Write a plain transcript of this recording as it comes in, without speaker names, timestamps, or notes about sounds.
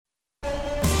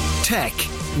Tech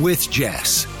with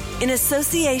Jess. In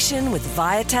association with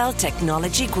Viatel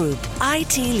Technology Group,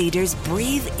 IT leaders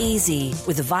breathe easy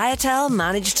with Viatel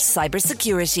Managed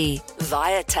Cybersecurity.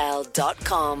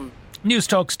 Viatel.com.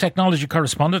 Newstalk's technology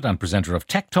correspondent and presenter of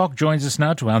Tech Talk joins us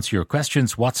now to answer your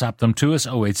questions. WhatsApp them to us,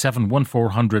 087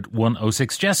 1400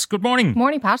 106. Jess, good morning.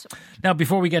 Morning, Pat. Now,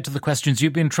 before we get to the questions,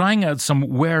 you've been trying out some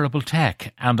wearable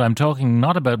tech, and I'm talking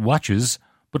not about watches,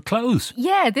 but clothes.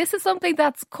 Yeah, this is something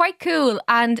that's quite cool.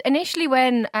 And initially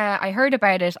when I heard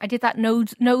about it, I did that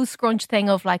nose scrunch thing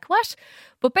of like, what?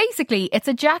 But basically, it's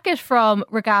a jacket from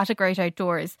Regatta Great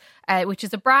Outdoors, which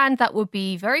is a brand that would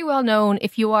be very well known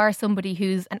if you are somebody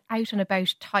who's an out and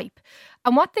about type.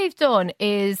 And what they've done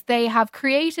is they have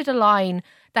created a line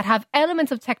that have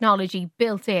elements of technology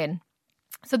built in.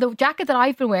 So the jacket that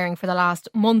I've been wearing for the last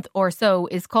month or so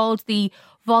is called the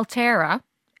Volterra.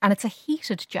 And it's a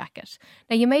heated jacket.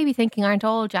 Now, you may be thinking, aren't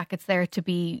all jackets there to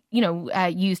be,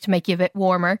 used to make you a bit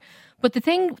warmer? But the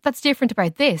thing that's different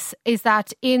about this is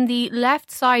that in the left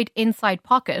side inside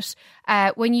pocket,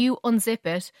 when you unzip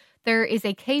it, there is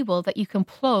a cable that you can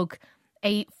plug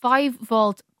a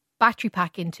 5-volt battery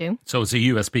pack into. So it's a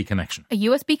USB connection. A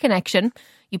USB connection.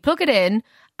 You plug it in,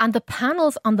 and the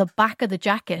panels on the back of the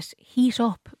jacket heat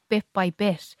up bit by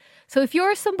bit. So if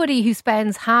you're somebody who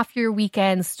spends half your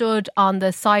weekend stood on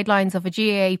the sidelines of a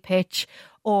GAA pitch,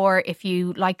 or if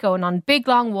you like going on big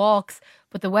long walks,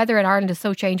 but the weather in Ireland is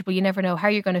so changeable, you never know how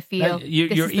you're going to feel.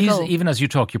 Even as you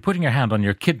talk, you're putting your hand on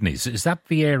your kidneys. Is that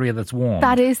the area that's warm?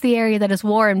 That is the area that is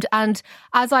warmed. And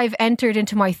as I've entered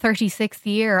into my 36th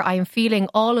year, I am feeling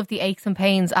all of the aches and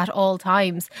pains at all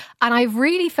times. And I've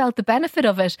really felt the benefit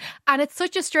of it. And it's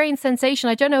such a strange sensation.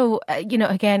 I don't know,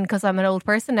 again, because I'm an old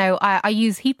person now, I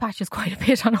use heat patches quite a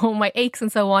bit on all my aches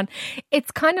and so on.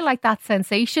 It's kind of like that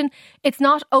sensation. It's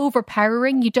not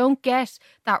overpowering. You don't get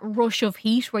that rush of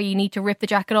heat where you need to rip the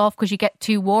jacket off because you get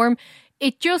too warm.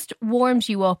 It just warms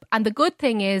you up. And the good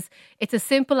thing is it's as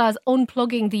simple as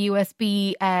unplugging the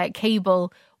USB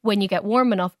cable when you get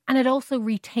warm enough, and it also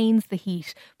retains the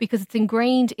heat because it's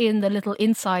ingrained in the little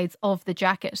insides of the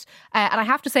jacket. And I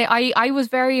have to say, I was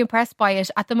very impressed by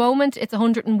it. At the moment, it's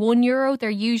 €101.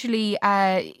 They're usually,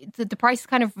 the prices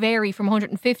kind of vary from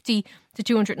 150 to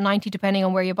 290 depending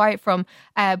on where you buy it from.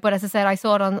 But as I said, I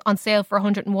saw it on sale for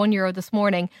 €101 this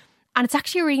morning. And it's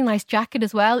actually a really nice jacket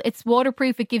as well. It's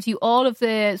waterproof. It gives you all of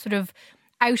the sort of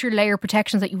outer layer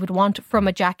protections that you would want from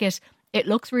a jacket. It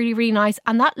looks really, really nice.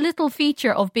 And that little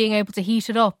feature of being able to heat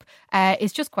it up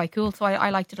is just quite cool. So I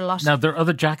liked it a lot. Now, there are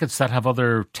other jackets that have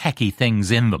other techie things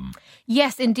in them.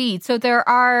 Yes, indeed. So there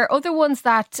are other ones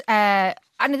that...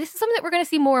 and this is something that we're going to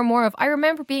see more and more of. I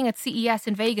remember being at CES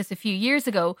in Vegas a few years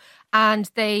ago, and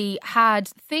they had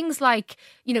things like,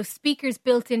 speakers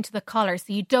built into the collar,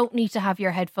 so you don't need to have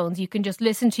your headphones. You can just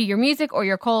listen to your music or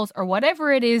your calls or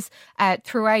whatever it is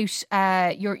throughout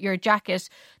your jacket.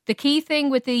 The key thing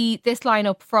with this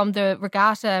lineup from the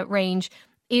Regatta range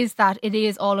is that it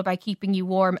is all about keeping you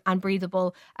warm and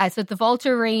breathable. So the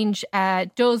Volta range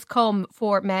does come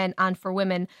for men and for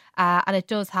women, and it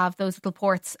does have those little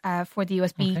ports for the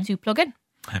USB to plug in.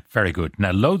 Very good.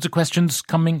 Now, loads of questions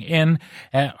coming in.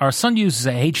 Our son uses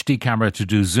a HD camera to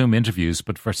do Zoom interviews,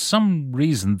 but for some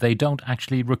reason they don't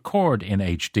actually record in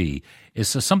HD.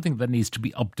 Is there something that needs to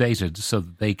be updated so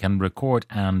that they can record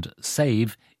and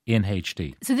save in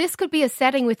HD? So this could be a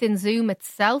setting within Zoom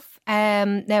itself.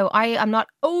 Now, I am not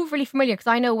overly familiar because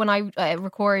I know when I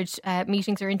record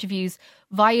meetings or interviews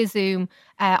via Zoom,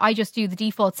 I just do the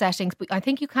default settings. But I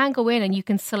think you can go in and you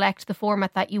can select the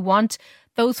format that you want.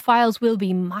 Those files will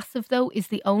be massive, though, is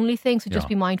the only thing. So just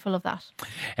be mindful of that.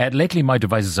 Lately, my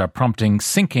devices are prompting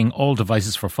syncing all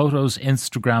devices for photos,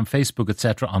 Instagram, Facebook,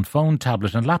 etc. on phone,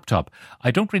 tablet and laptop.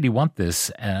 I don't really want this,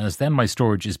 as then my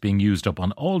storage is being used up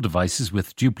on all devices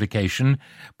with duplication,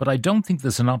 but I don't think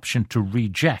there's an option to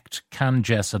reject. Can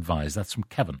Jess advise? That's from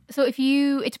Kevin. So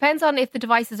it depends on if the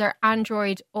devices are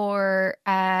Android or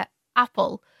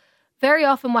Apple. Very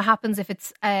often what happens if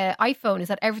it's iPhone is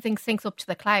that everything syncs up to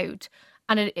the cloud.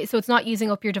 And so it's not using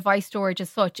up your device storage as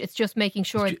such. It's just making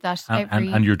sure that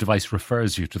and your device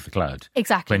refers you to the cloud.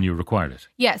 Exactly. When you require it.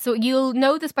 Yeah, so you'll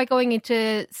know this by going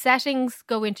into settings,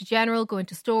 go into general, go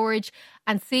into storage,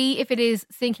 and see if it is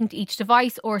syncing to each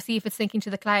device or see if it's syncing to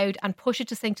the cloud and push it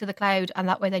to sync to the cloud. And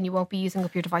that way then you won't be using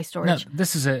up your device storage. Now,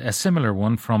 this is a similar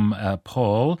one from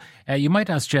Paul. You might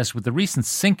ask Jess, with the recent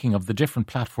syncing of the different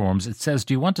platforms, it says,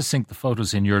 do you want to sync the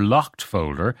photos in your locked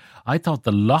folder? I thought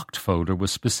the locked folder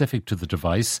was specific to the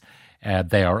device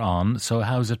they are on. So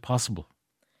how is it possible?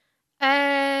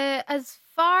 As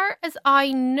far as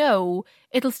I know,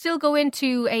 it'll still go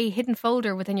into a hidden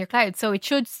folder within your cloud. So it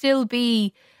should still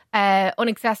be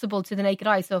inaccessible to the naked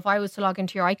eye. So if I was to log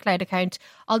into your iCloud account,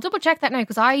 I'll double check that now,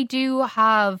 because I do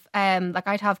have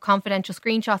I'd have confidential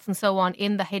screenshots and so on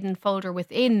in the hidden folder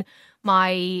within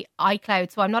my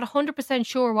iCloud. So I'm not 100%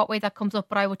 sure what way that comes up,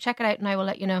 but I will check it out and I will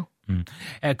let you know.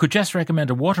 Could Jess recommend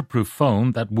a waterproof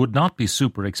phone that would not be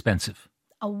super expensive?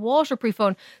 A waterproof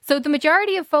phone. So the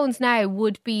majority of phones now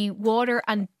would be water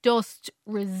and dust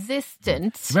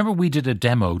resistant. Remember we did a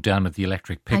demo down at the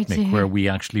Electric Picnic where we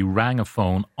actually rang a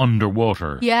phone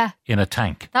underwater in a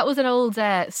tank. That was an old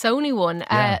Sony one.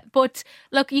 But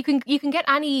look, you can get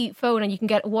any phone and you can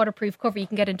get a waterproof cover. You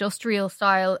can get industrial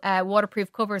style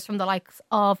waterproof covers from the likes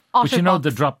of OtterBox. But you know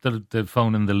the drop the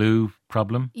phone in the loo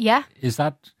problem? Yeah. Is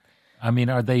that... I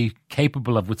mean, are they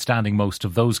capable of withstanding most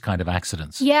of those kind of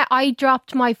accidents? Yeah, I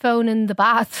dropped my phone in the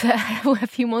bath a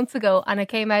few months ago and it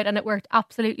came out and it worked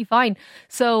absolutely fine.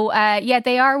 So,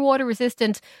 they are water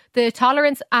resistant. The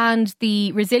tolerance and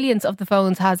the resilience of the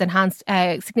phones has enhanced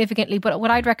significantly. But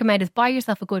what I'd recommend is buy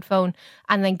yourself a good phone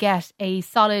and then get a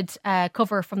solid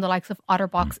cover from the likes of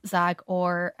OtterBox, Zag,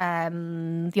 or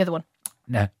the other one.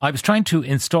 Now, I was trying to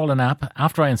install an app.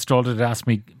 After I installed it, it asked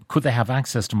me, could they have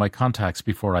access to my contacts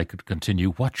before I could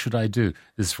continue? What should I do?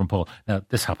 This is from Paul. Now,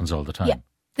 this happens all the time. Yeah,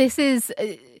 this is...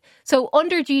 So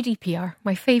under GDPR,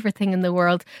 my favourite thing in the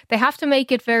world, they have to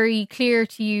make it very clear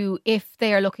to you if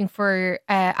they are looking for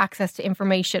access to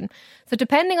information. So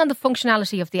depending on the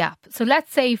functionality of the app. So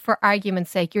let's say, for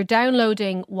argument's sake, you're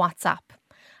downloading WhatsApp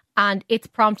and it's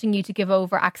prompting you to give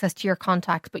over access to your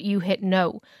contacts, but you hit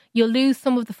no. You'll lose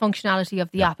some of the functionality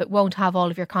of the app. It won't have all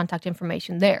of your contact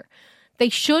information there. They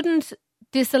shouldn't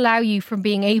disallow you from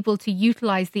being able to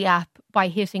utilise the app by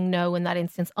hitting no in that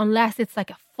instance, unless it's like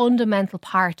a fundamental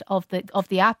part of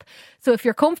the app. So if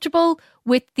you're comfortable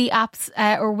with the apps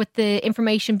or with the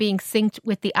information being synced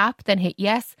with the app, then hit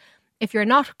yes. If you're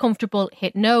not comfortable,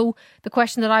 hit no. The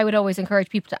question that I would always encourage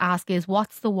people to ask is,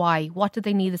 what's the why? What do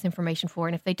they need this information for?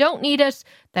 And if they don't need it,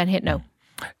 then hit no.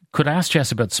 Could I ask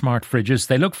Jess about smart fridges?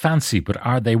 They look fancy, but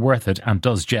are they worth it? And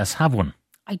does Jess have one?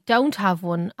 I don't have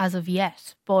one as of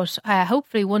yet, but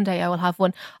hopefully one day I will have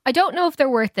one. I don't know if they're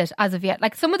worth it as of yet.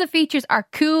 Like, some of the features are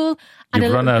cool. And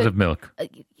you've run out of milk.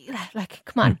 Like,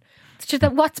 come on. It's just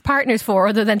that, what's partners for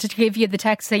other than to give you the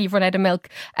text to say you've run out of milk?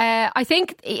 I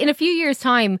think in a few years'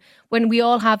 time, when we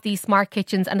all have these smart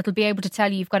kitchens and it'll be able to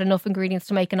tell you you've got enough ingredients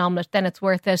to make an omelette, then it's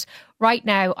worth it. Right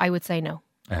now, I would say no.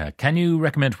 Can you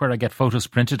recommend where I get photos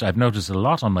printed? I've noticed a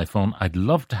lot on my phone. I'd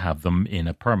love to have them in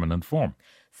a permanent form.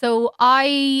 So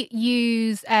I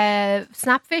use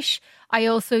Snapfish. I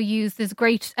also use this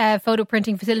great photo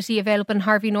printing facility available in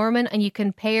Harvey Norman, and you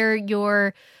can pair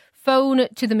your phone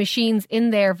to the machines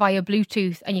in there via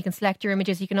Bluetooth, and you can select your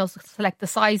images. You can also select the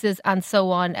sizes and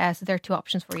so on. So there are two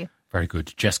options for you. Very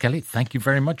good. Jess Kelly, thank you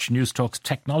very much. Newstalk's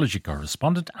technology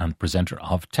correspondent and presenter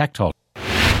of Tech Talk.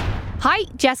 Hi,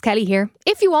 Jess Kelly here.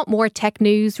 If you want more tech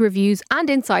news, reviews and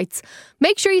insights,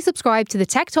 make sure you subscribe to the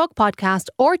Tech Talk podcast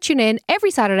or tune in every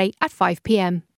Saturday at 5 p.m.